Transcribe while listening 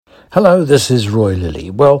Hello, this is Roy Lilly.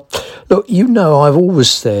 Well, look, I've always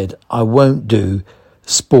said I won't do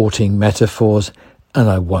sporting metaphors, and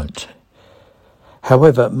I won't.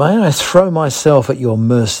 However, may I throw myself at your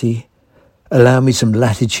mercy, allow me some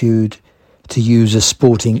latitude to use a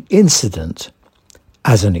sporting incident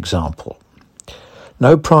as an example.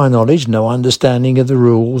 No prior knowledge, no understanding of the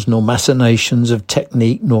rules, nor machinations of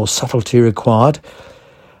technique, nor subtlety required.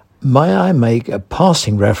 May I make a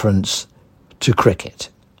passing reference to cricket?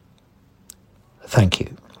 Thank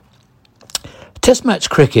you. Test match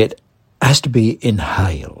cricket has to be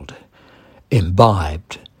inhaled,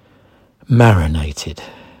 imbibed, marinated.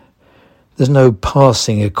 There's no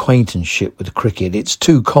passing acquaintanceship with cricket. It's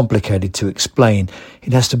too complicated to explain.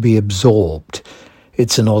 It has to be absorbed.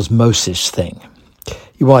 It's an osmosis thing.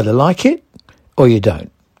 You either like it or you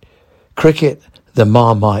don't. Cricket, the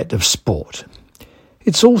Marmite of sport.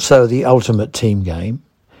 It's also the ultimate team game,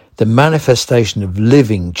 the manifestation of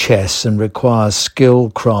living chess, and requires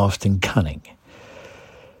skill, craft and cunning.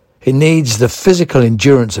 It needs the physical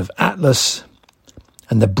endurance of Atlas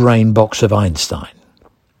and the brain box of Einstein.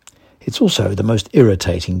 It's also the most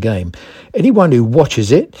irritating game. Anyone who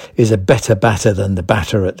watches it is a better batter than the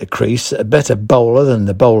batter at the crease, a better bowler than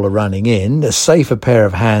the bowler running in, a safer pair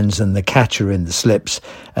of hands than the catcher in the slips,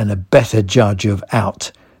 and a better judge of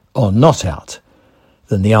out or not out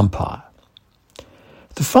than the umpire.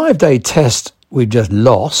 The 5-day test we just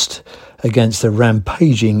lost against the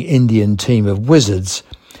rampaging Indian team of wizards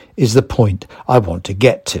is the point I want to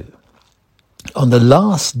get to. On the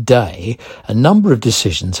last day, a number of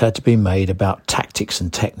decisions had to be made about tactics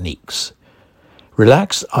and techniques.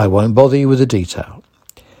 Relax, I won't bother you with the detail.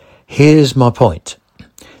 Here's my point.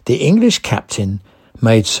 The English captain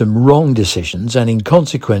made some wrong decisions, and in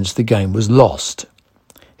consequence the game was lost.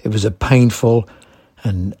 It was a painful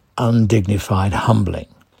and undignified humbling.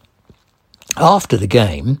 After the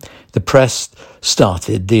game, the press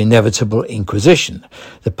started the inevitable inquisition.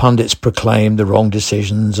 The pundits proclaimed the wrong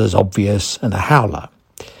decisions as obvious and a howler.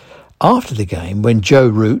 After the game, when Joe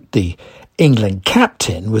Root, the England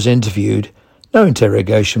captain, was interviewed, no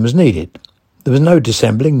interrogation was needed. There was no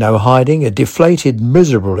dissembling, no hiding. A deflated,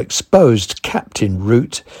 miserable, exposed Captain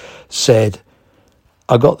Root said,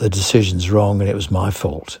 "I got the decisions wrong and it was my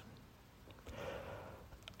fault."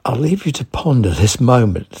 I'll leave you to ponder this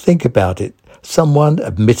moment. Think about it. Someone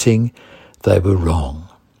admitting they were wrong.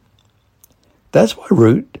 That's why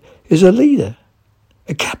Root is a leader,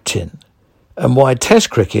 a captain, and why Test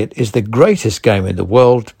cricket is the greatest game in the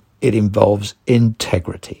world. It involves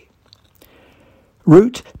integrity.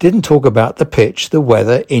 Root didn't talk about the pitch, the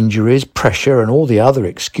weather, injuries, pressure, and all the other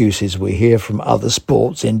excuses we hear from other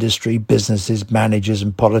sports, industry, businesses, managers,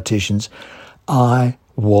 and politicians. I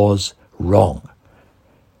was wrong.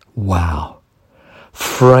 Wow.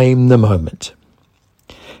 Frame the moment.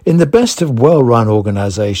 In the best of well-run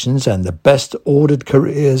organisations and the best ordered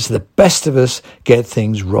careers, the best of us get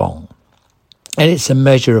things wrong. And it's a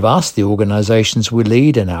measure of us, the organisations we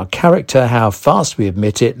lead, and our character, how fast we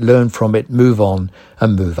admit it, learn from it, move on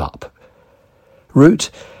and move up.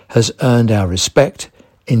 Root has earned our respect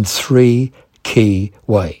in 3 key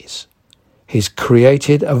ways. He's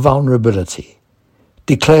created a vulnerability,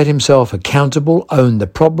 declared himself accountable, owned the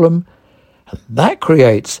problem, and that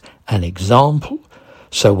creates an example.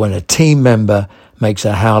 So when a team member makes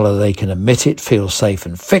a howler, they can admit it, feel safe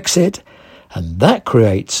and fix it, and that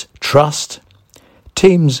creates trust.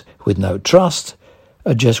 Teams with no trust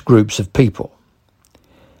are just groups of people.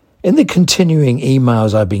 In the continuing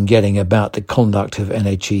emails I've been getting about the conduct of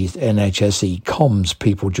NHSE comms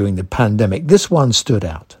people during the pandemic, this one stood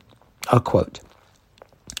out. I'll quote,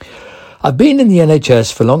 "I've been in the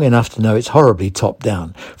NHS for long enough to know it's horribly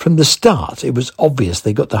top-down. From the start, it was obvious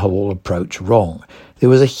they got the whole approach wrong. There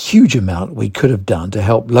was a huge amount we could have done to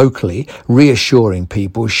help locally, reassuring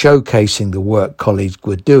people, showcasing the work colleagues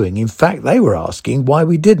were doing. In fact, they were asking why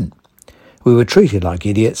we didn't. We were treated like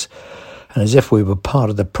idiots and as if we were part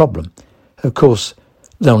of the problem. Of course,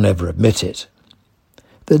 they'll never admit it."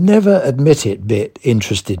 The never admit it bit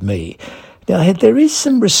interested me. Now, there is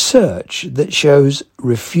some research that shows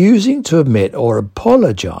refusing to admit or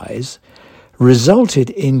apologise resulted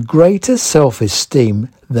in greater self-esteem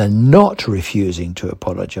than not refusing to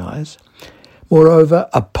apologise. Moreover,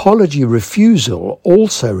 apology refusal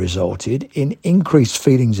also resulted in increased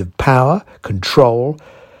feelings of power, control,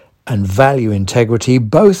 and value integrity,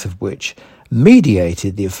 both of which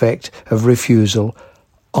mediated the effect of refusal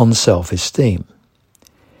on self-esteem.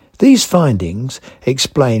 These findings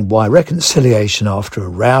explain why reconciliation after a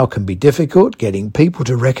row can be difficult, getting people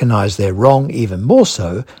to recognise they're wrong even more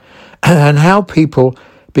so, and how people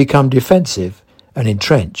become defensive and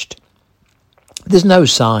entrenched. There's no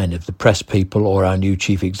sign of the press people or our new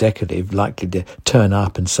chief executive likely to turn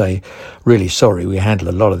up and say, really sorry, we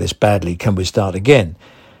handled a lot of this badly, can we start again?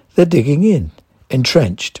 They're digging in,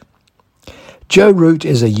 entrenched. Joe Root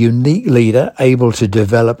is a unique leader able to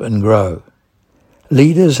develop and grow.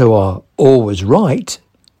 Leaders who are always right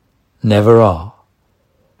never are.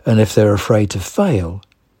 And if they're afraid to fail,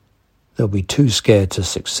 they'll be too scared to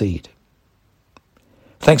succeed.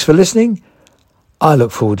 Thanks for listening. I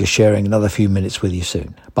look forward to sharing another few minutes with you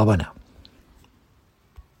soon. Bye-bye now.